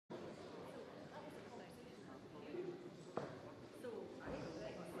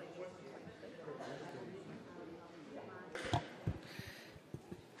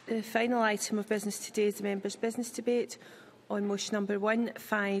The final item of business today is the members' business debate on motion number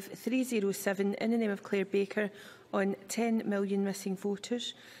 15307 in the name of Claire Baker on 10 million missing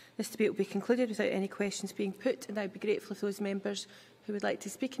voters. This debate will be concluded without any questions being put, and I would be grateful if those members who would like to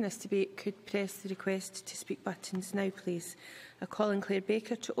speak in this debate could press the request to speak buttons now, please. I call on Claire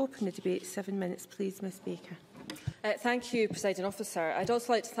Baker to open the debate. 7 minutes, please, Ms Baker. Thank you, Presiding Officer. I'd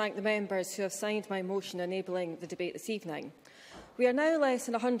also like to thank the members who have signed my motion enabling the debate this evening. We are now less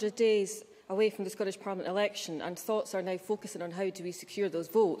than 100 days away from the Scottish Parliament election, and thoughts are now focusing on how do we secure those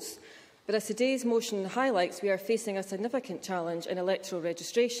votes. But as today's motion highlights, we are facing a significant challenge in electoral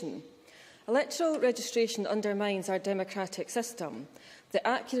registration. Electoral registration undermines our democratic system. The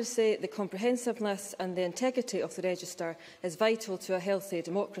accuracy, the comprehensiveness and the integrity of the register is vital to a healthy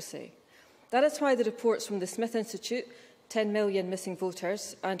democracy. That is why the reports from the Smith Institute, 10 million missing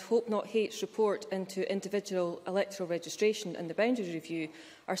voters, and Hope Not Hate's report into individual electoral registration and the boundary review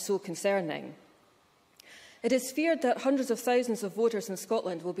are so concerning. It is feared that hundreds of thousands of voters in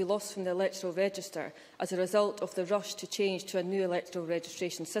Scotland will be lost from the electoral register as a result of the rush to change to a new electoral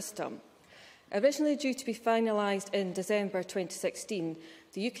registration system. Originally due to be finalised in December 2016,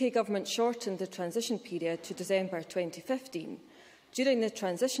 the UK Government shortened the transition period to December 2015. During the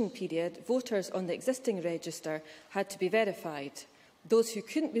transition period, voters on the existing register had to be verified. Those who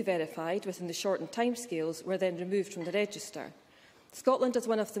couldn't be verified within the shortened timescales were then removed from the register. Scotland is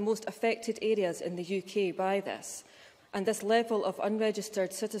one of the most affected areas in the UK by this, and this level of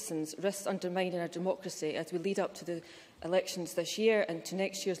unregistered citizens risks undermining our democracy as we lead up to the elections this year and to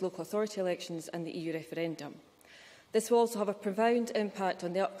next year's local authority elections and the EU referendum. This will also have a profound impact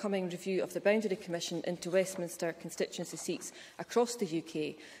on the upcoming review of the Boundary Commission into Westminster constituency seats across the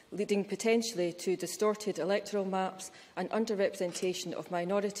UK, leading potentially to distorted electoral maps and underrepresentation of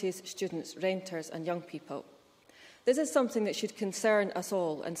minorities, students, renters and young people. This is something that should concern us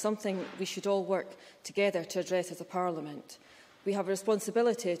all and something we should all work together to address as a Parliament. We have a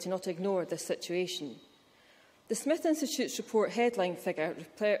responsibility to not ignore this situation. The Smith Institute's report headline figure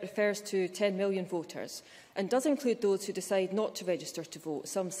refers to 10 million voters and does include those who decide not to register to vote,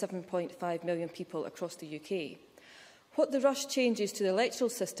 some 7.5 million people across the UK. What the rush changes to the electoral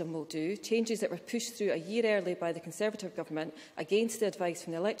system will do, changes that were pushed through a year early by the Conservative Government against the advice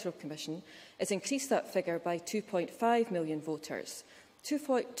from the Electoral Commission, is increase that figure by 2.5 million voters.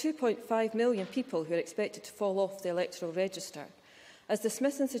 2.5 million people who are expected to fall off the electoral register. As the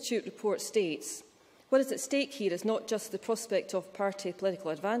Smith Institute report states, what is at stake here is not just the prospect of party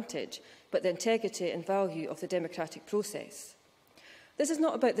political advantage, but the integrity and value of the democratic process. This is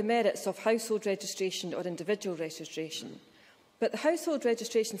not about the merits of household registration or individual registration, but the household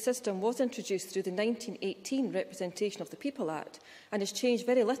registration system was introduced through the 1918 Representation of the People Act and has changed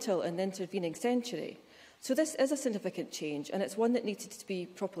very little in the intervening century. So this is a significant change, and it's one that needed to be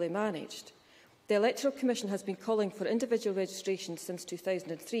properly managed. The Electoral Commission has been calling for individual registration since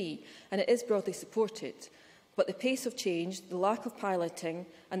 2003, and it is broadly supported. But the pace of change, the lack of piloting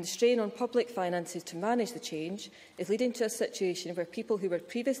and the strain on public finances to manage the change is leading to a situation where people who were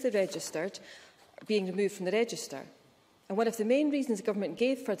previously registered are being removed from the register. And one of the main reasons the Government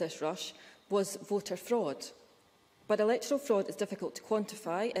gave for this rush was voter fraud. But electoral fraud is difficult to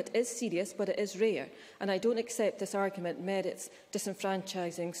quantify, it is serious, but it is rare, and I don't accept this argument merits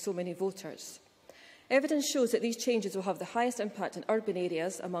disenfranchising so many voters. Evidence shows that these changes will have the highest impact in urban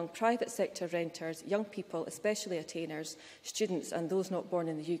areas among private sector renters, young people, especially attainers, students and those not born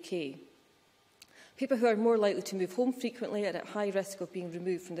in the UK. People who are more likely to move home frequently are at high risk of being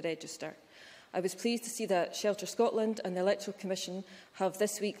removed from the register. I was pleased to see that Shelter Scotland and the Electoral Commission have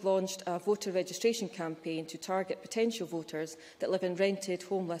this week launched a voter registration campaign to target potential voters that live in rented,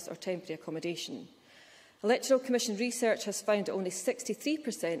 homeless or temporary accommodation. Electoral Commission research has found that only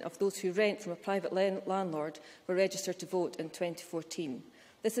 63% of those who rent from a private landlord were registered to vote in 2014.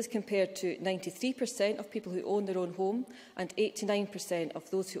 This is compared to 93% of people who own their own home and 89% of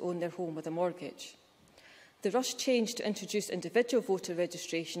those who own their home with a mortgage. The rush change to introduce individual voter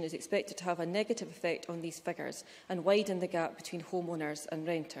registration is expected to have a negative effect on these figures and widen the gap between homeowners and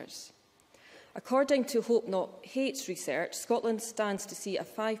renters. According to Hope Not Hate's research, Scotland stands to see a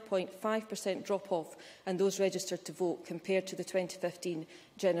 5.5% drop-off in those registered to vote compared to the 2015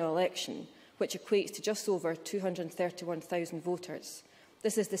 general election, which equates to just over 231,000 voters.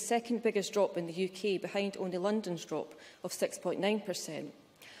 This is the second biggest drop in the UK, behind only London's drop of 6.9%.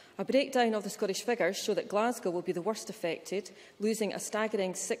 A breakdown of the Scottish figures show that Glasgow will be the worst affected, losing a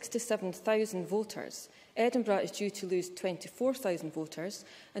staggering 67,000 voters. Edinburgh is due to lose 24,000 voters,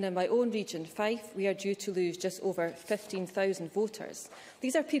 and in my own region, Fife, we are due to lose just over 15,000 voters.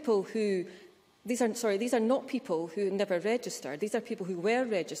 These are people who These are not people who never registered. These are people who were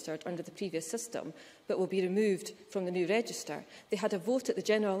registered under the previous system but will be removed from the new register. They had a vote at the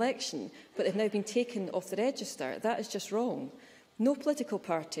general election, but they've now been taken off the register. That is just wrong. No political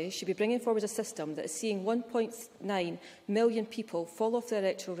party should be bringing forward a system that is seeing 1.9 million people fall off the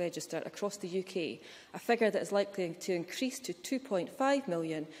electoral register across the UK, a figure that is likely to increase to 2.5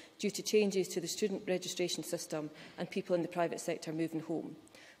 million due to changes to the student registration system and people in the private sector moving home.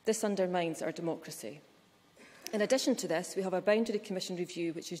 This undermines our democracy. In addition to this, we have a Boundary Commission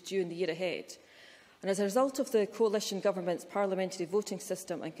review which is due in the year ahead. And as a result of the Coalition Government's Parliamentary Voting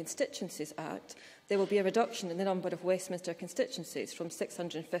System and Constituencies Act, there will be a reduction in the number of Westminster constituencies from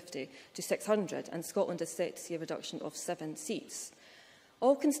 650 to 600, and Scotland is set to see a reduction of 7 seats.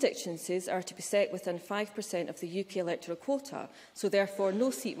 All constituencies are to be set within 5% of the UK electoral quota, so therefore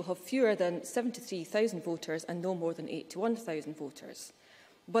no seat will have fewer than 73,000 voters and no more than 81,000 voters.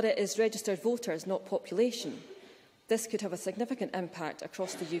 But it is registered voters, not population. This could have a significant impact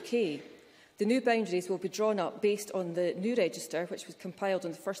across the UK. The new boundaries will be drawn up based on the new register, which was compiled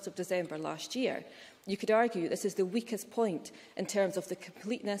on the 1st of December last year. You could argue this is the weakest point in terms of the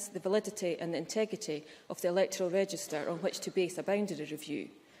completeness, the validity and the integrity of the electoral register on which to base a boundary review.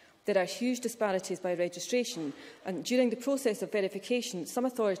 There are huge disparities by registration, and during the process of verification, some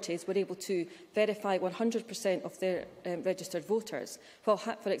authorities were able to verify 100% of their registered voters, while,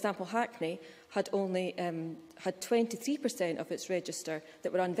 for example, Hackney had only had 23% of its register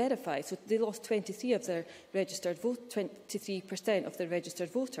that were unverified. So they lost 23% of their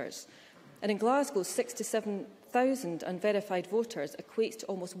registered voters. And in Glasgow, 6 to 7,000 unverified voters equates to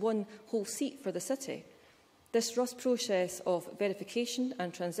almost one whole seat for the city. This rushed process of verification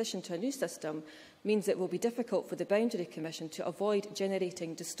and transition to a new system means it will be difficult for the Boundary Commission to avoid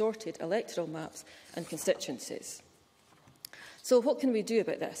generating distorted electoral maps and constituencies. So what can we do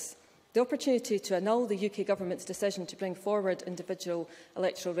about this? The opportunity to annul the UK Government's decision to bring forward individual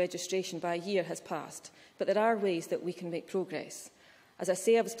electoral registration by a year has passed, but there are ways that we can make progress. As I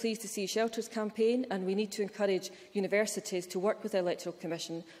say, I was pleased to see Shelter's campaign, and we need to encourage universities to work with the Electoral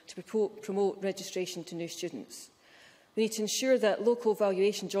Commission to promote registration to new students. We need to ensure that local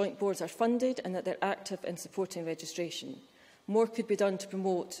valuation joint boards are funded and that they're active in supporting registration. More could be done to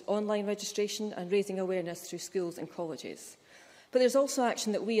promote online registration and raising awareness through schools and colleges. But there's also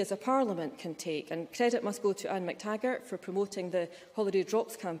action that we as a Parliament can take, and credit must go to Anne McTaggart for promoting the Holiday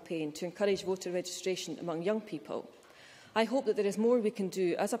Drops campaign to encourage voter registration among young people. I hope that there is more we can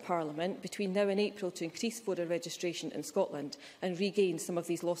do as a Parliament between now and April to increase voter registration in Scotland and regain some of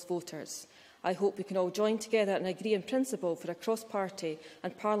these lost voters. I hope we can all join together and agree in principle for a cross-party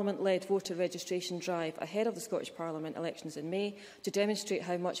and Parliament-led voter registration drive ahead of the Scottish Parliament elections in May to demonstrate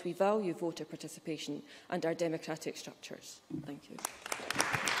how much we value voter participation and our democratic structures. Thank you.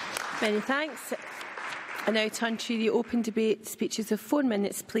 Many thanks. I now turn to the open debate. Speeches of 4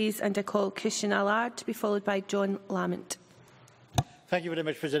 minutes, please, and I call Christian Allard to be followed by John Lamont. Thank you very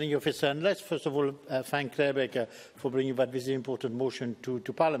much, Presiding Officer. And let's first of all thank Claire Baker for bringing that very important motion to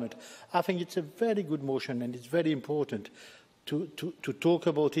Parliament. I think it's a very good motion, and it's very important to talk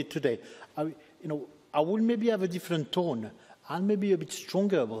about it today. I will maybe have a different tone and maybe a bit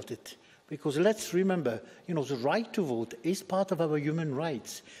stronger about it. Because let's remember, the right to vote is part of our human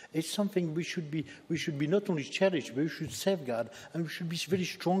rights. It's something we should be not only cherished, but we should safeguard, and we should be very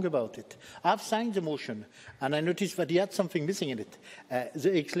strong about it. I've signed the motion, and I noticed that he had something missing in it.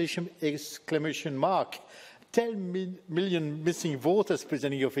 The exclamation mark. 10 million missing voters,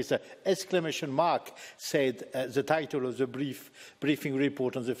 Presiding Officer, exclamation mark, said the title of the briefing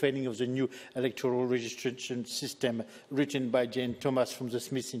report on the failing of the new electoral registration system, written by Jane Thomas from the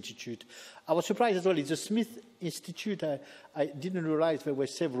Smith Institute. I was surprised as well. It's the Smith Institute. I didn't realise there were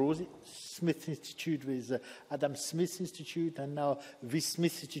several. Smith Institute with Adam Smith Institute, and now this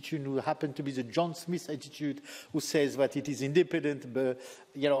Smith Institute, who happened to be the John Smith Institute, who says that it is independent. But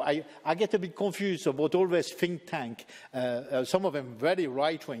I get a bit confused about all this think tank. Some of them very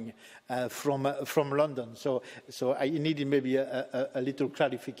right-wing from London. So I needed maybe a little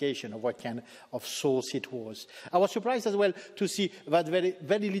clarification of what kind of source it was. I was surprised as well to see that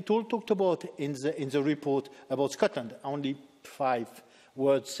very little talked about in the report about Scotland. Only 5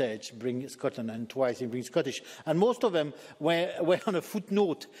 words said bring Scotland, and twice he brings Scottish. And most of them were on a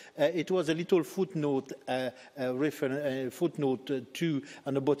footnote. It was a little footnote, footnote 2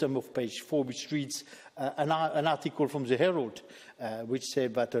 on the bottom of page 4, which reads an article from the Herald, which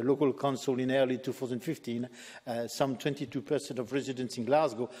said that a local council in early 2015, some 22% of residents in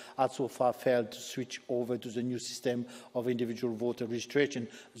Glasgow had so far failed to switch over to the new system of individual voter registration.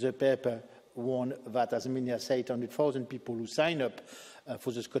 The paper warned that as many as 800,000 people who sign up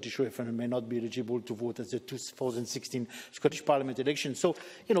for the Scottish referendum may not be eligible to vote at the 2016 Scottish Parliament election. So,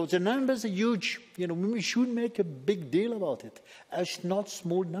 the numbers are huge. We should make a big deal about it. It's not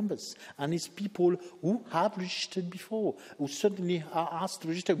small numbers. And it's people who have registered before, who certainly are asked to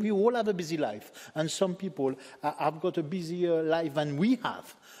register. We all have a busy life. And some people have got a busier life than we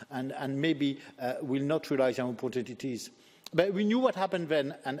have. And maybe will not realize how important it is. But we knew what happened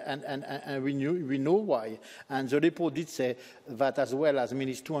then, and we know why. And the report did say that as well as,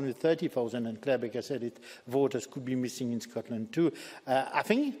 it's 230,000, and Claire Baker said it, voters could be missing in Scotland too. I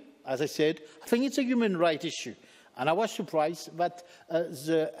think, as I said, it's a human rights issue. And I was surprised that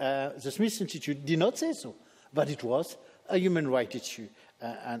the Smith Institute did not say so, but it was a human rights issue.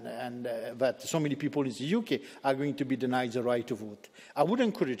 And that so many people in the UK are going to be denied the right to vote. I would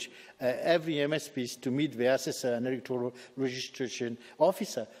encourage every MSP to meet the assessor and electoral registration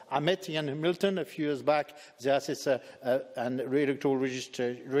officer. I met Ian Milton a few years back, the assessor and electoral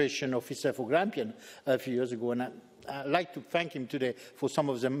registration officer for Grampian a few years ago, and I'd like to thank him today for some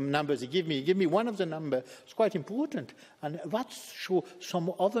of the numbers he gave me. He gave me one of the numbers. It's quite important. And that shows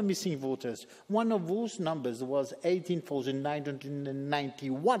some other missing voters. One of those numbers was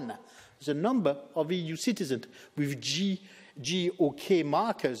 18,991. The number of EU citizens with GOK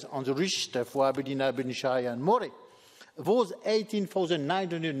markers on the register for Aberdeen, Aberdeenshire and Moray. Those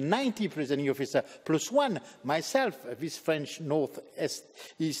 18,990 presiding officers plus one, myself, this French North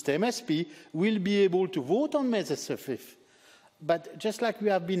East MSP, will be able to vote on May the 5th. But just like we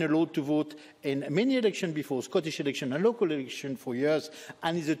have been allowed to vote in many elections before, Scottish election and local election for years,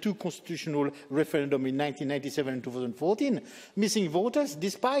 and in the two constitutional referendum in 1997 and 2014, missing voters,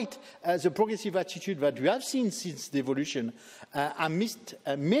 despite the progressive attitude that we have seen since devolution, have missed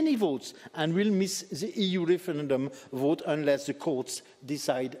many votes and will miss the EU referendum vote unless the courts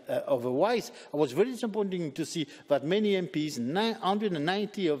decide otherwise. It was very disappointing to see that many MPs,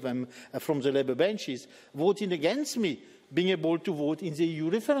 990 of them from the Labour benches, voted against me being able to vote in the EU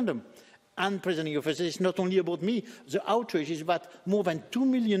referendum. And, Presiding Officer, it's not only about me. The outrage is that more than 2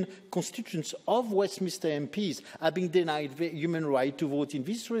 million constituents of Westminster MPs are being denied the human right to vote in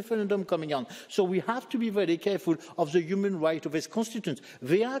this referendum coming on. So we have to be very careful of the human right of these constituents.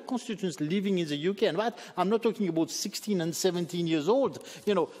 They are constituents living in the UK, and that I'm not talking about 16 and 17 years old.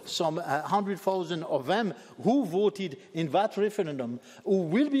 Some 100,000 of them who voted in that referendum, who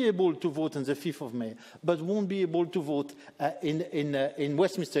will be able to vote on the 5th of May, but won't be able to vote in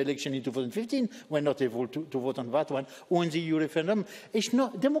Westminster election in 2015, we're not able to vote on that one, or in the EU referendum.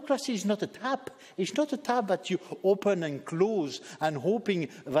 Democracy is not a tap. It's not a tap that you open and close and hoping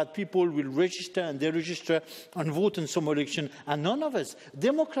that people will register and they register and vote in some election and none of us.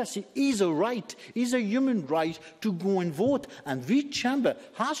 Democracy is a right, is a human right to go and vote, and this chamber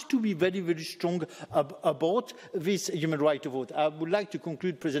has to be very, very strong about this human right to vote. I would like to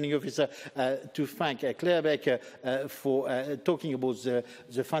conclude, Presiding Officer, to thank Claire Baker for talking about the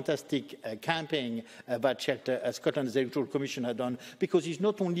fantastic campaign that Shelter Scotland's Electoral Commission had done, because it's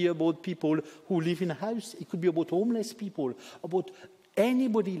not only about people who live in a house, it could be about homeless people, about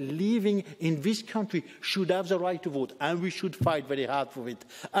anybody living in this country should have the right to vote, and we should fight very hard for it.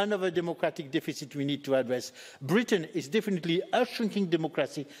 Another democratic deficit we need to address. Britain is definitely a shrinking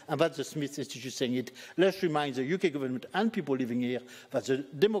democracy, and that's the Smith Institute saying it. Let's remind the UK government and people living here that the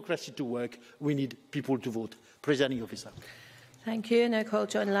democracy to work, we need people to vote. Presiding Officer. Thank you. And I call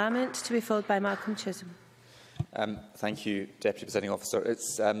John Lamont to be followed by Malcolm Chisholm. Thank you, Deputy Presiding Officer.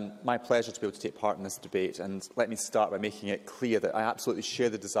 It's my pleasure to be able to take part in this debate, and let me start by making it clear that I absolutely share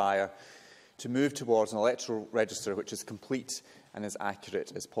the desire to move towards an electoral register which is complete and as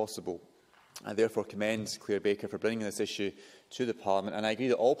accurate as possible. I therefore commend Claire Baker for bringing this issue to the Parliament, and I agree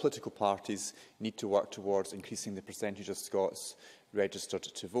that all political parties need to work towards increasing the percentage of Scots registered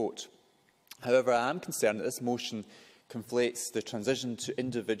to vote. However, I am concerned that this motion conflates the transition to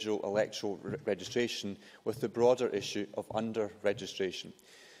individual electoral registration with the broader issue of under-registration.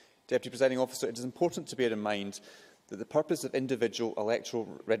 Deputy Presiding Officer, it is important to bear in mind that the purpose of individual electoral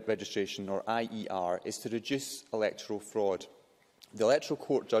registration, or IER, is to reduce electoral fraud. The Electoral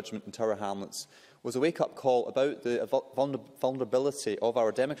Court judgment in Tower Hamlets was a wake-up call about the vulnerability of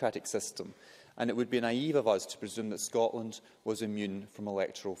our democratic system, and it would be naive of us to presume that Scotland was immune from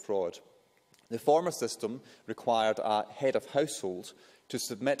electoral fraud. The former system required a head of household to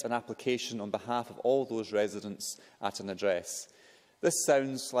submit an application on behalf of all those residents at an address. This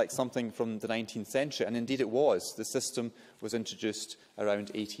sounds like something from the 19th century, and indeed it was. The system was introduced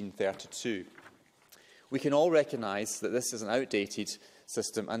around 1832. We can all recognise that this is an outdated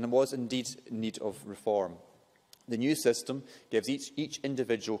system and was indeed in need of reform. The new system gives each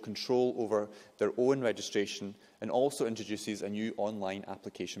individual control over their own registration and also introduces a new online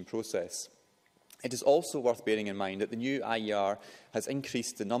application process. It is also worth bearing in mind that the new IER has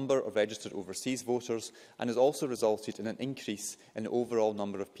increased the number of registered overseas voters and has also resulted in an increase in the overall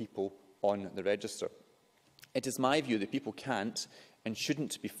number of people on the register. It is my view that people can't and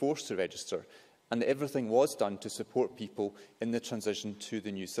shouldn't be forced to register, and that everything was done to support people in the transition to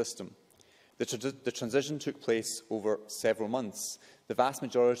the new system. The transition took place over several months. The vast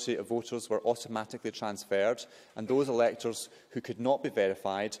majority of voters were automatically transferred, and those electors who could not be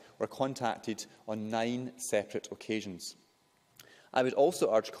verified were contacted on 9 separate occasions. I would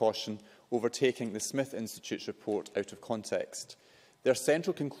also urge caution over taking the Smith Institute's report out of context. Their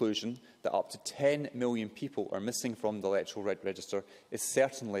central conclusion that up to 10 million people are missing from the electoral register is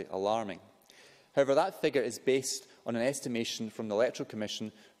certainly alarming. However, that figure is based on an estimation from the Electoral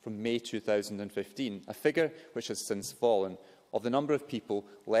Commission from May 2015, a figure which has since fallen, of the number of people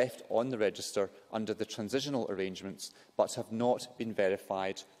left on the register under the transitional arrangements but have not been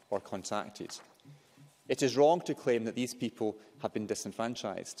verified or contacted. It is wrong to claim that these people have been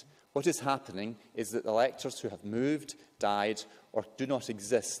disenfranchised. What is happening is that electors who have moved, died or do not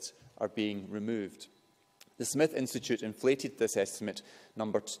exist are being removed. The Smith Institute inflated this estimate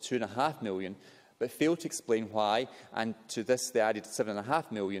number to 2.5 million, but failed to explain why, and to this they added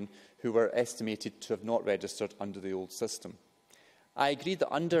 7.5 million who were estimated to have not registered under the old system. I agree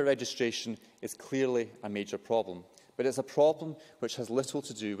that under-registration is clearly a major problem, but it is a problem which has little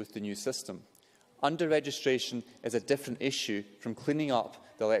to do with the new system. Under-registration is a different issue from cleaning up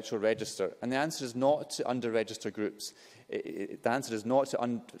the electoral register, and the answer is not to under-register groups. The answer is not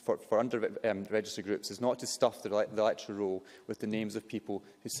to for under-registered groups is not to stuff the electoral roll with the names of people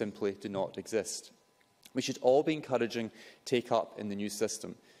who simply do not exist. We should all be encouraging take-up in the new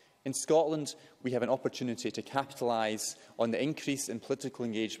system. In Scotland, we have an opportunity to capitalise on the increase in political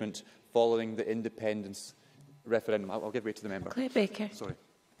engagement following the independence referendum. I'll give way to the member. Claire Baker. Sorry.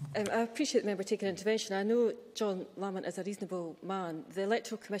 I appreciate the member taking an intervention. I know John Lamont is a reasonable man. The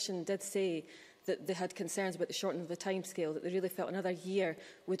Electoral Commission did say that they had concerns about the shortening of the timescale, that they really felt another year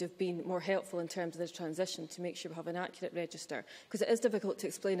would have been more helpful in terms of this transition to make sure we have an accurate register. Because it is difficult to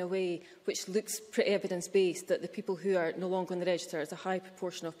explain away, which looks pretty evidence-based, that the people who are no longer on the register is a high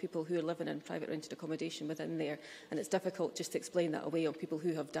proportion of people who are living in private rented accommodation within there. And it's difficult just to explain that away on people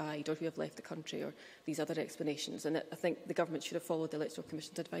who have died or who have left the country or these other explanations. And I think the government should have followed the Electoral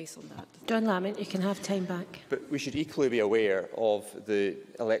Commission's advice on that. John Lamont, you can have time back. But we should equally be aware of the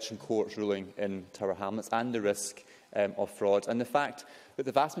election court's ruling in Tower Hamlets and the risk of fraud, and the fact that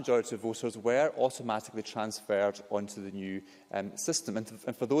the vast majority of voters were automatically transferred onto the new system.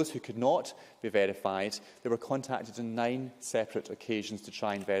 And for those who could not be verified, they were contacted on 9 separate occasions to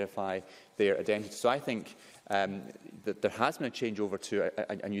try and verify their identity. So I think that there has been a change over to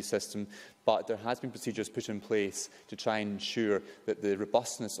a new system, but there has been procedures put in place to try and ensure that the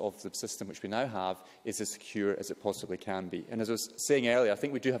robustness of the system which we now have is as secure as it possibly can be. And as I was saying earlier, I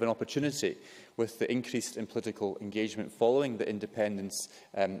think we do have an opportunity with the increase in political engagement following the independence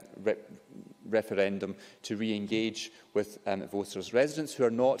referendum to re-engage with voters. Residents who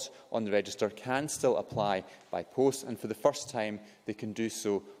are not on the register can still apply by post, and for the first time they can do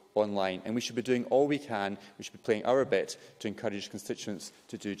so online. And we should be doing all we can, we should be playing our bit to encourage constituents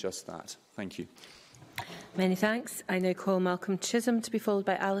to do just that. Thank you. Many thanks. I now call Malcolm Chisholm to be followed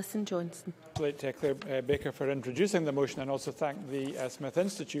by Alison Johnson. I'd like to thank Claire Baker for introducing the motion, and also thank the Smith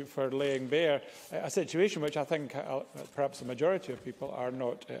Institute for laying bare a situation which I think perhaps the majority of people are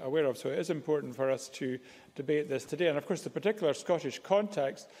not aware of. So it is important for us to debate this today. And of course the particular Scottish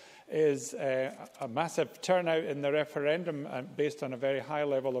context is a massive turnout in the referendum based on a very high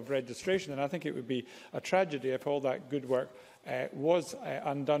level of registration. And I think it would be a tragedy if all that good work was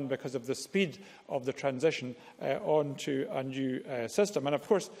undone because of the speed of the transition onto a new system. And of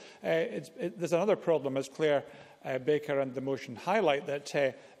course, there's another problem, as Claire Baker and the motion highlight,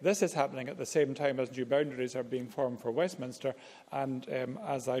 that this is happening at the same time as new boundaries are being formed for Westminster, and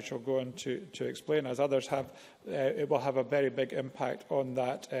as I shall go on to explain, as others have, it will have a very big impact on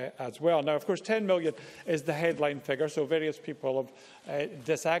that as well. Now, of course, 10 million is the headline figure, so various people have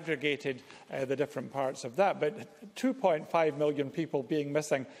disaggregated the different parts of that, but 2.5 million people being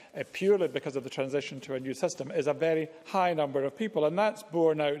missing purely because of the transition to a new system is a very high number of people, and that's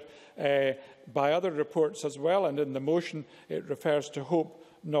borne out by other reports as well. And in the motion it refers to hope,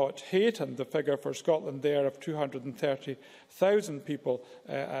 not hate, and the figure for Scotland there of 230,000 people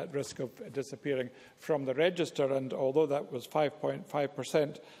at risk of disappearing from the register. And although that was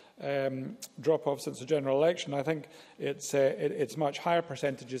 5.5% drop-off since the general election, I think it's much higher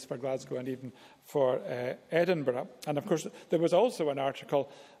percentages for Glasgow and even for Edinburgh. And of course, there was also an article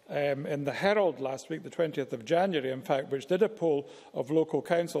in the Herald last week, the 20th of January, in fact, which did a poll of local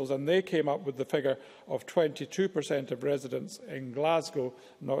councils, and they came up with the figure of 22% of residents in Glasgow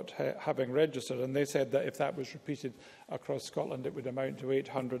not having registered. And they said that if that was repeated across Scotland, it would amount to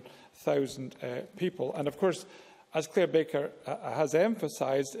 800,000 people. And of course, as Claire Baker has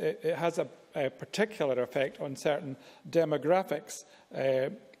emphasised, it has a particular effect on certain demographics.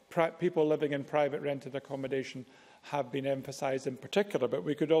 People living in private rented accommodation have been emphasised in particular, but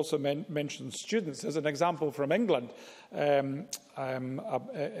we could also mention students. As an example from England, in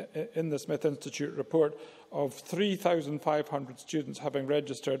the Smith Institute report, of 3,500 students having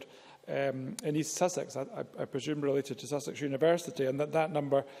registered in East Sussex, I presume related to Sussex University, and that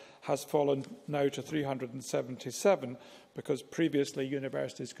number has fallen now to 377, because previously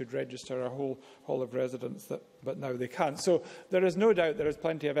universities could register a whole of residents, but now they can't. So there is no doubt there is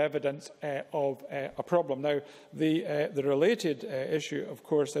plenty of evidence of a problem. Now, the related issue, of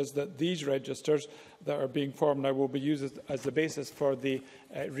course, is that these registers that are being formed now will be used as the basis for the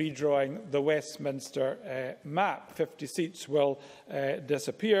redrawing the Westminster map. 50 seats will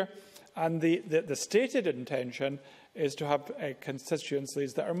disappear, and the stated intention is to have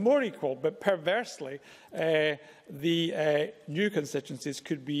constituencies that are more equal, but perversely the new constituencies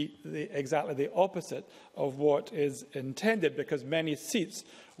could be exactly the opposite of what is intended, because many seats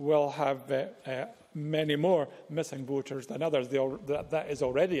will have many more missing voters than others. That is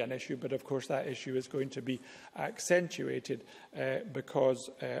already an issue, but of course that issue is going to be accentuated because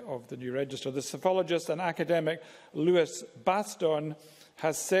of the new register. The psephologist and academic Lewis Baston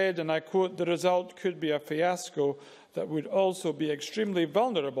has said, and I quote, "The result could be a fiasco that would also be extremely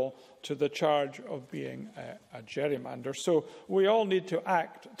vulnerable to the charge of being a gerrymander." So we all need to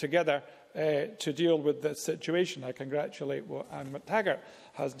act together to deal with this situation. I congratulate what Anne McTaggart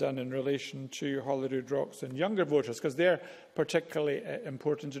has done in relation to Holyrood Rocks and younger voters, because they're particularly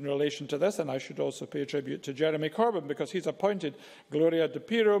important in relation to this. And I should also pay tribute to Jeremy Corbyn, because he's appointed Gloria De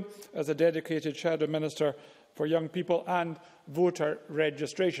Piro as a dedicated Shadow Minister for young people and voter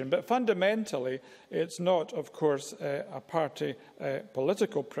registration. But fundamentally, it's not, of course, a party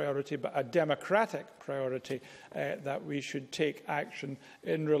political priority, but a democratic priority that we should take action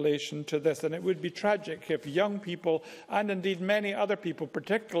in relation to this. And it would be tragic if young people, and indeed many other people,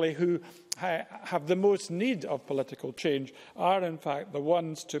 particularly who have the most need of political change, are in fact the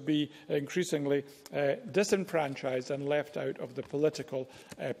ones to be increasingly disenfranchised and left out of the political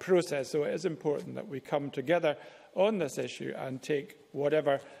process. So it is important that we come together on this issue and take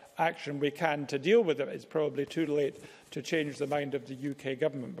whatever action we can to deal with it. It's probably too late to change the mind of the UK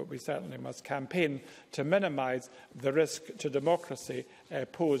government, but we certainly must campaign to minimise the risk to democracy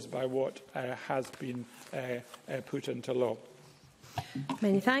posed by what has been put into law.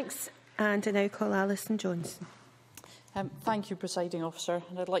 Many thanks. And I now call Alison Johnson. Thank you, Presiding Officer,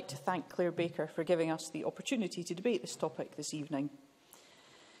 and I'd like to thank Claire Baker for giving us the opportunity to debate this topic this evening.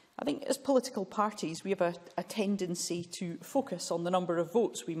 I think as political parties we have a tendency to focus on the number of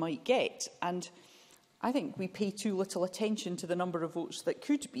votes we might get, and I think we pay too little attention to the number of votes that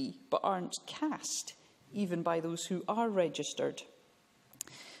could be but aren't cast, even by those who are registered.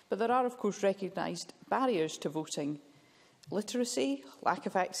 But there are, of course, recognised barriers to voting: literacy, lack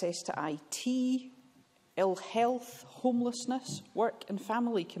of access to IT, ill health, homelessness, work and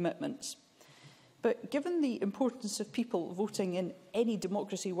family commitments. But given the importance of people voting in any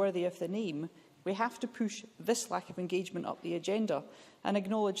democracy worthy of the name, we have to push this lack of engagement up the agenda and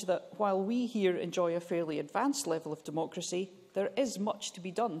acknowledge that while we here enjoy a fairly advanced level of democracy, there is much to be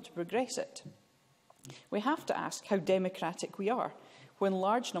done to progress it. We have to ask how democratic we are when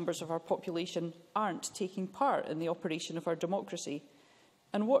large numbers of our population aren't taking part in the operation of our democracy.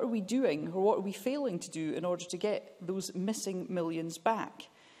 And what are we doing, or what are we failing to do, in order to get those missing millions back?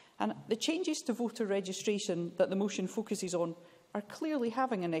 And the changes to voter registration that the motion focuses on are clearly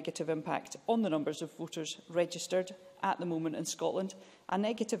having a negative impact on the numbers of voters registered at the moment in Scotland, a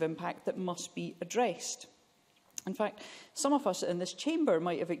negative impact that must be addressed. In fact, some of us in this chamber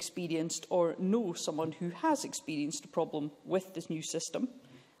might have experienced or know someone who has experienced a problem with this new system.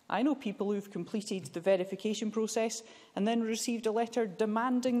 I know people who have completed the verification process and then received a letter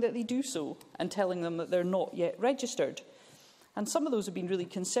demanding that they do so and telling them that they're not yet registered. And some of those have been really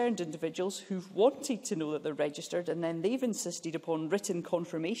concerned individuals who've wanted to know that they're registered, and then they've insisted upon written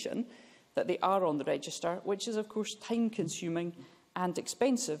confirmation that they are on the register, which is, of course, time-consuming and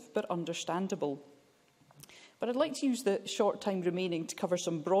expensive, but understandable. But I'd like to use the short time remaining to cover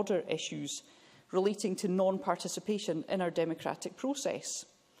some broader issues relating to non-participation in our democratic process.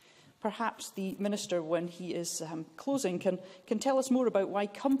 perhaps the Minister, when he is closing, can tell us more about why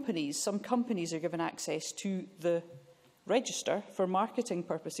some companies are given access to the register for marketing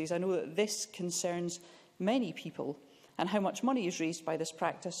purposes. I know that this concerns many people, and how much money is raised by this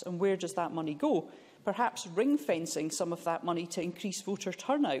practice and where does that money go? Perhaps ring-fencing some of that money to increase voter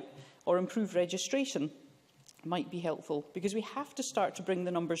turnout or improve registration might be helpful, because we have to start to bring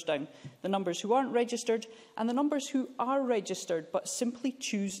the numbers down. The numbers who aren't registered and the numbers who are registered but simply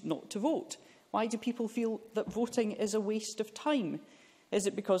choose not to vote. Why do people feel that voting is a waste of time? Is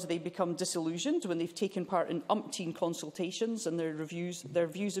it because they become disillusioned when they've taken part in umpteen consultations and their views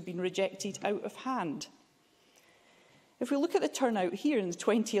have been rejected out of hand? If we look at the turnout here in the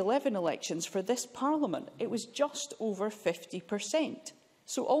 2011 elections for this Parliament, it was just over 50%.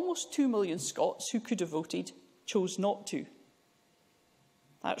 So almost 2 million Scots who could have voted chose not to.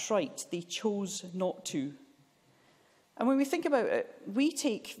 That's right, they chose not to. And when we think about it, we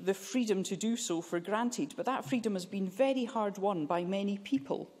take the freedom to do so for granted, but that freedom has been very hard won by many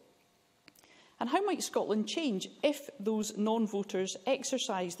people. And how might Scotland change if those non-voters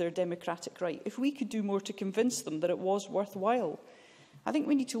exercised their democratic right, if we could do more to convince them that it was worthwhile? I think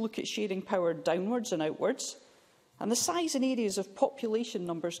we need to look at sharing power downwards and outwards. And the size and areas of population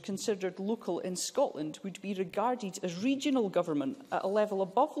numbers considered local in Scotland would be regarded as regional government at a level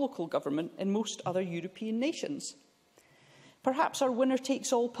above local government in most other European nations. Perhaps our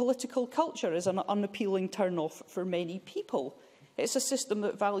winner-takes-all political culture is an unappealing turn-off for many people. It's a system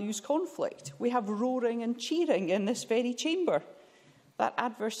that values conflict. We have roaring and cheering in this very chamber, that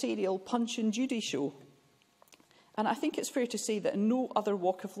adversarial Punch and Judy show. And I think it's fair to say that in no other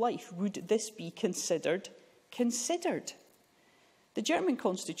walk of life would this be considered. The German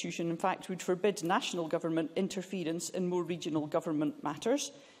constitution, in fact, would forbid national government interference in more regional government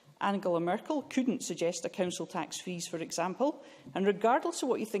matters. Angela Merkel couldn't suggest a council tax freeze, for example. And regardless of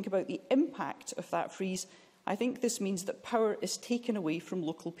what you think about the impact of that freeze, I think this means that power is taken away from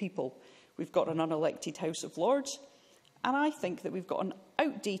local people. We've got an unelected House of Lords, and I think that we've got an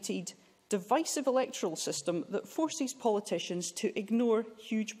outdated, divisive electoral system that forces politicians to ignore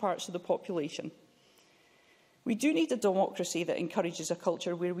huge parts of the population. We do need a democracy that encourages a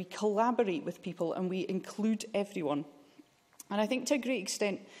culture where we collaborate with people and we include everyone. And I think to a great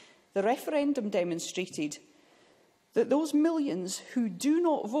extent, the referendum demonstrated that those millions who do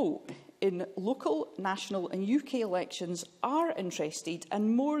not vote in local, national and UK elections are interested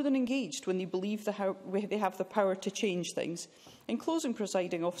and more than engaged when they believe they have the power to change things. In closing,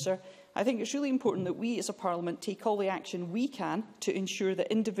 Presiding Officer, I think it's really important that we as a Parliament take all the action we can to ensure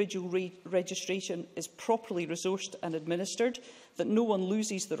that individual registration is properly resourced and administered, that no one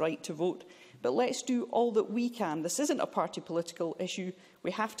loses the right to vote. But let's do all that we can. This isn't a party political issue.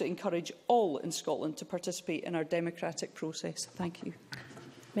 We have to encourage all in Scotland to participate in our democratic process. Thank you.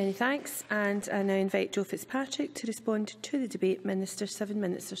 Many thanks. And I now invite Joe Fitzpatrick to respond to the debate. Minister, 7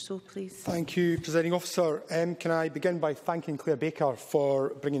 minutes or so, please. Thank you, Presiding Officer. Can I begin by thanking Claire Baker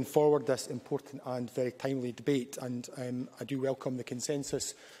for bringing forward this important and very timely debate, and I do welcome the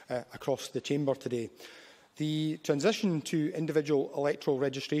consensus across the chamber today. The transition to individual electoral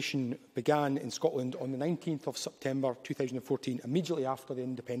registration began in Scotland on the 19th of September 2014, immediately after the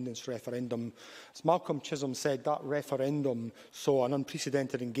independence referendum. As Malcolm Chisholm said, that referendum saw an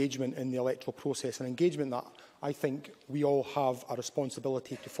unprecedented engagement in the electoral process, an engagement that I think we all have a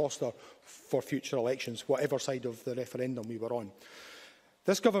responsibility to foster for future elections, whatever side of the referendum we were on.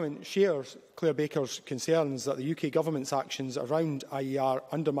 This government shares Claire Baker's concerns that the UK government's actions around IER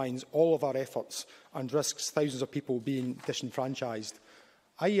undermines all of our efforts and risks thousands of people being disenfranchised.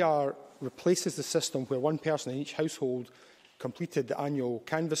 IER replaces the system where one person in each household completed the annual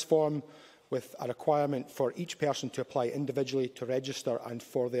canvass form, with a requirement for each person to apply individually to register and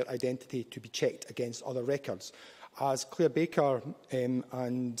for their identity to be checked against other records. As Claire Baker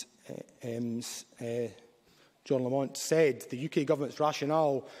and John Lamont said, the UK government's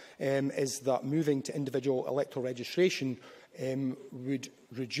rationale is that moving to individual electoral registration would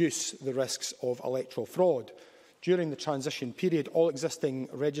reduce the risks of electoral fraud. During the transition period, all existing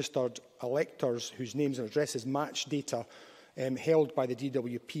registered electors whose names and addresses match data held by the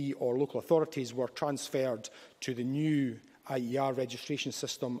DWP or local authorities were transferred to the new IER registration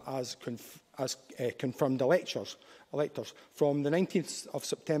system as confirmed electors. From the 19th of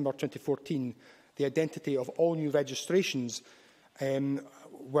September 2014, the identity of all new registrations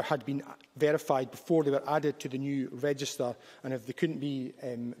had been verified before they were added to the new register, and if they couldn't be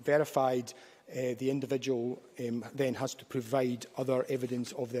verified, the individual then has to provide other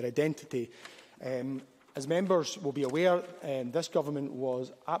evidence of their identity. As members will be aware, this government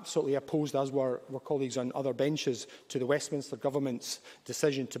was absolutely opposed, as were colleagues on other benches, to the Westminster Government's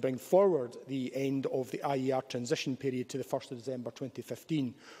decision to bring forward the end of the IER transition period to the 1st of December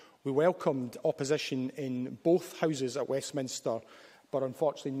 2015. We welcomed opposition in both houses at Westminster, but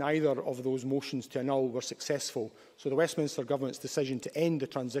unfortunately neither of those motions to annul were successful. So the Westminster Government's decision to end the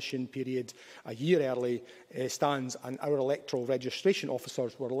transition period a year early stands, and our electoral registration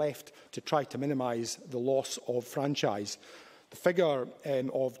officers were left to try to minimise the loss of franchise. The figure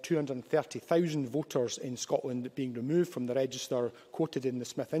of 230,000 voters in Scotland being removed from the register quoted in the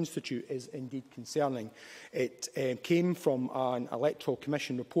Smith Institute is indeed concerning. It came from an Electoral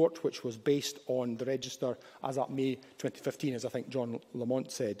Commission report which was based on the register as at May 2015, as I think John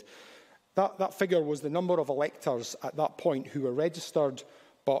Lamont said. That figure was the number of electors at that point who were registered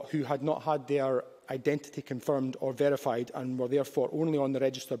but who had not had their identity confirmed or verified and were therefore only on the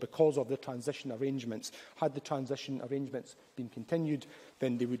register because of the transition arrangements. Had the transition arrangements been continued,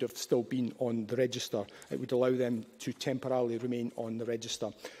 then they would have still been on the register. It would allow them to temporarily remain on the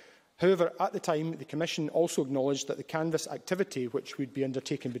register. However, at the time, the Commission also acknowledged that the canvass activity, which would be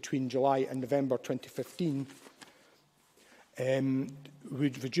undertaken between July and November 2015,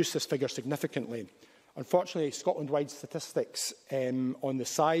 would reduce this figure significantly. Unfortunately, Scotland-wide statistics on the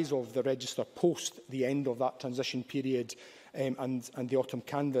size of the register post the end of that transition period and the autumn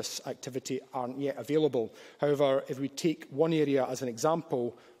canvass activity aren't yet available. However, if we take one area as an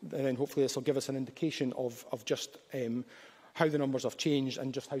example, then hopefully this will give us an indication of just how the numbers have changed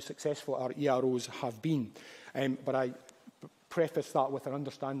and just how successful our EROs have been. But I preface that with an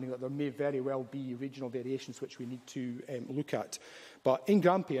understanding that there may very well be regional variations which we need to look at. But in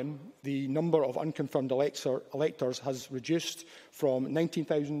Grampian, the number of unconfirmed electors has reduced from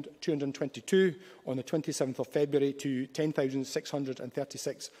 19,222 on the 27th of February to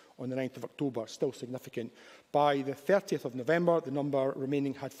 10,636 on the 9th of October, still significant. By the 30th of November, the number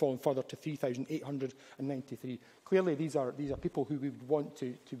remaining had fallen further to 3,893. Clearly, these are people who we would want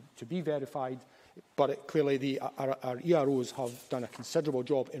to be verified, but clearly our EROs have done a considerable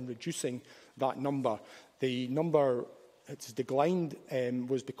job in reducing that number. The number it's declined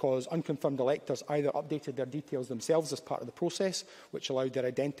was because unconfirmed electors either updated their details themselves as part of the process, which allowed their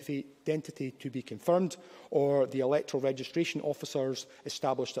identity to be confirmed, or the electoral registration officers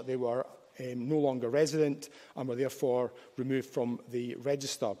established that they were no longer resident and were therefore removed from the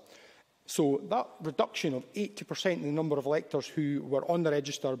register. So that reduction of 80% in the number of electors who were on the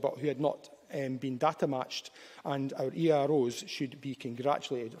register but who had not been data matched, and our EROs should be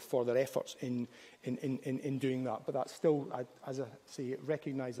congratulated for their efforts in doing that. But that's still, as I say,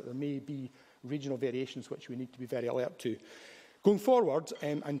 recognise that there may be regional variations which we need to be very alert to. Going forward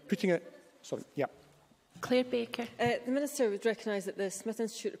and putting it... Sorry, yeah. Claire Baker. The Minister would recognise that the Smith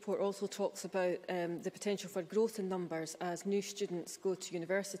Institute report also talks about the potential for growth in numbers as new students go to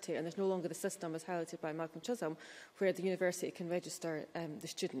university, and there's no longer the system, as highlighted by Malcolm Chisholm, where the university can register the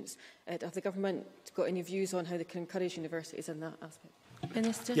students. Have the Government got any views on how they can encourage universities in that aspect?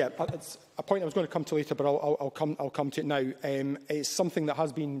 Minister. Yeah, it's a point I was going to come to later, but I'll come to it now. It's something that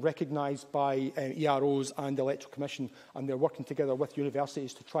has been recognised by EROs and the Electoral Commission, and they're working together with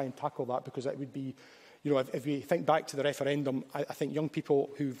universities to try and tackle that, because it would be... You know, if we think back to the referendum, I think young people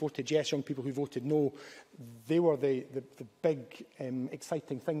who voted yes, young people who voted no, they were the big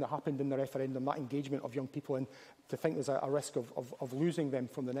exciting thing that happened in the referendum, that engagement of young people. And to think there's a risk of losing them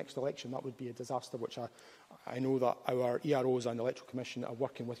from the next election, that would be a disaster, which I know that our EROs and the Electoral Commission are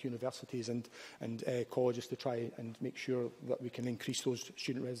working with universities and colleges to try and make sure that we can increase those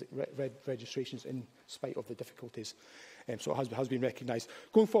student registrations in spite of the difficulties. So it has been recognised.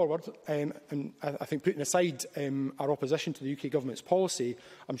 Going forward, and I think putting aside our opposition to the UK Government's policy,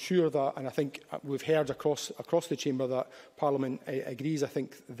 I'm sure that, and I think we've heard across the Chamber that Parliament agrees, I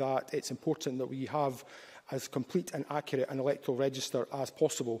think that it's important that we have as complete and accurate an electoral register as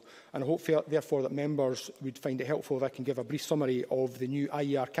possible. And I hope, therefore, that members would find it helpful if I can give a brief summary of the new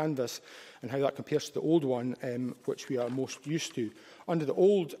IER canvass and how that compares to the old one, which we are most used to. Under the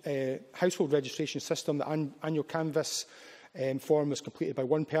old household registration system, the annual canvass form was completed by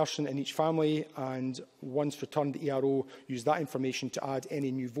one person in each family, and once returned, the ERO used that information to add any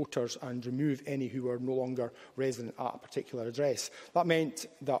new voters and remove any who were no longer resident at a particular address. That meant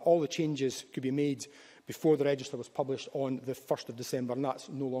that all the changes could be made before the register was published on the 1st of December, and that's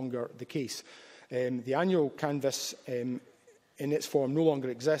no longer the case. The annual canvass in its form no longer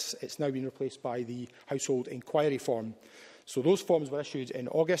exists. It's now been replaced by the household inquiry form. So those forms were issued in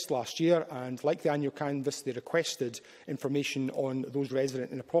August last year, and like the annual canvass, they requested information on those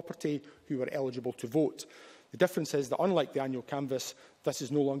resident in a property who were eligible to vote. The difference is that, unlike the annual canvass, this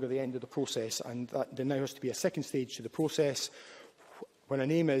is no longer the end of the process, and that there now has to be a second stage to the process. When a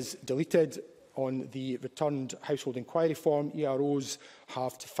name is deleted on the returned household inquiry form, EROs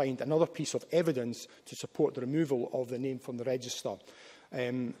have to find another piece of evidence to support the removal of the name from the register.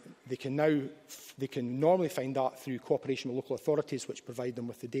 They can normally find that through cooperation with local authorities, which provide them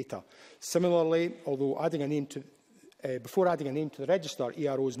with the data. Similarly, although before adding a name to the register,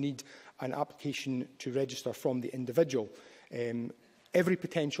 EROs need an application to register from the individual. Every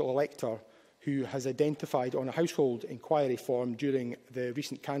potential elector who has identified on a household inquiry form during the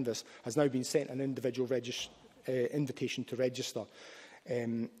recent canvass has now been sent an individual invitation to register.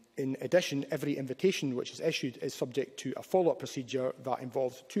 In addition, every invitation which is issued is subject to a follow-up procedure that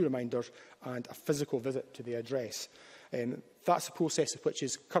involves 2 reminders and a physical visit to the address. That's a process which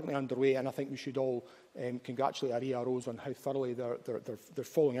is currently underway, and I think we should all congratulate our EROs on how thoroughly they're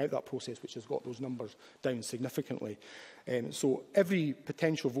following out that process, which has got those numbers down significantly. So every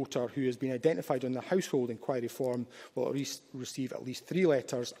potential voter who has been identified on the household inquiry form will receive at least 3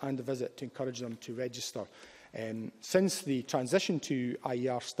 letters and a visit to encourage them to register. Since the transition to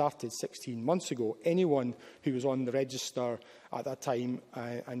IER started 16 months ago, anyone who was on the register at that time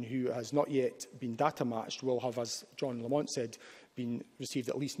and who has not yet been data matched will have, as John Lamont said, received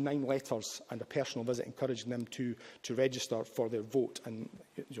at least 9 letters and a personal visit encouraging them to register for their vote. And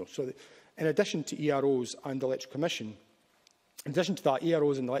so, in addition to EROs and the Electoral Commission, in addition to that,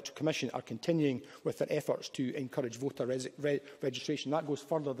 EROs and the Electoral Commission are continuing with their efforts to encourage voter registration. That goes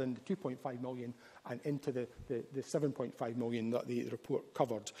further than the 2.5 million and into the 7.5 million that the report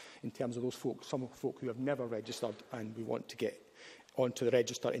covered in terms of those folk, some folk who have never registered and we want to get onto the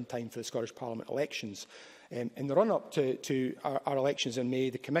register in time for the Scottish Parliament elections. In the run-up to our elections in May,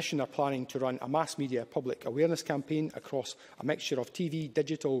 the Commission are planning to run a mass media public awareness campaign across a mixture of TV,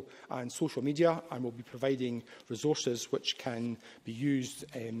 digital and social media, and will be providing resources which can be used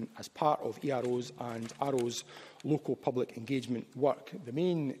as part of EROs and ARO's local public engagement work. The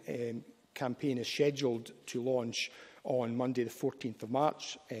main campaign is scheduled to launch on Monday the 14th of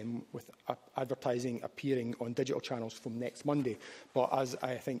March, with advertising appearing on digital channels from next Monday. But as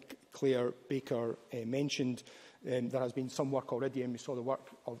I think Claire Baker mentioned, there has been some work already, and we saw the work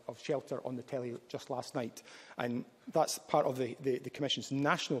of Shelter on the telly just last night. And that's part of the Commission's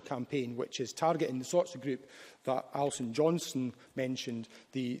national campaign, which is targeting the sorts of group that Alison Johnson mentioned,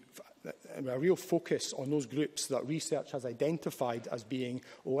 a real focus on those groups that research has identified as being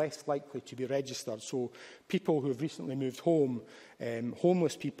less likely to be registered. So people who have recently moved home,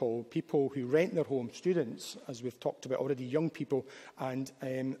 homeless people, people who rent their home, students, as we've talked about already, young people, and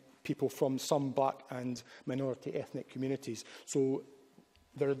people from some black and minority ethnic communities. So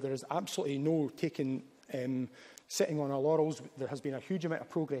there is absolutely no sitting on our laurels. There has been a huge amount of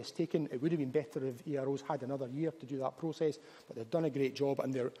progress taken. It would have been better if EROs had another year to do that process, but they've done a great job,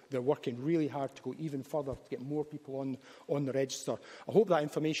 and they're working really hard to go even further to get more people on the register. I hope that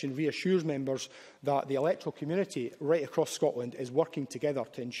information reassures members that the electoral community right across Scotland is working together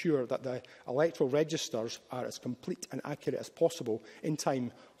to ensure that the electoral registers are as complete and accurate as possible in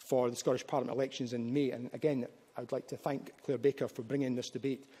time for the Scottish Parliament elections in May. And again, I would like to thank Claire Baker for bringing this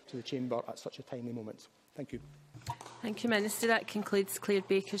debate to the Chamber at such a timely moment. Thank you. Thank you, Minister. That concludes Claire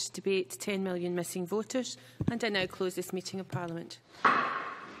Baker's debate, 10 million missing voters. And I now close this meeting of Parliament.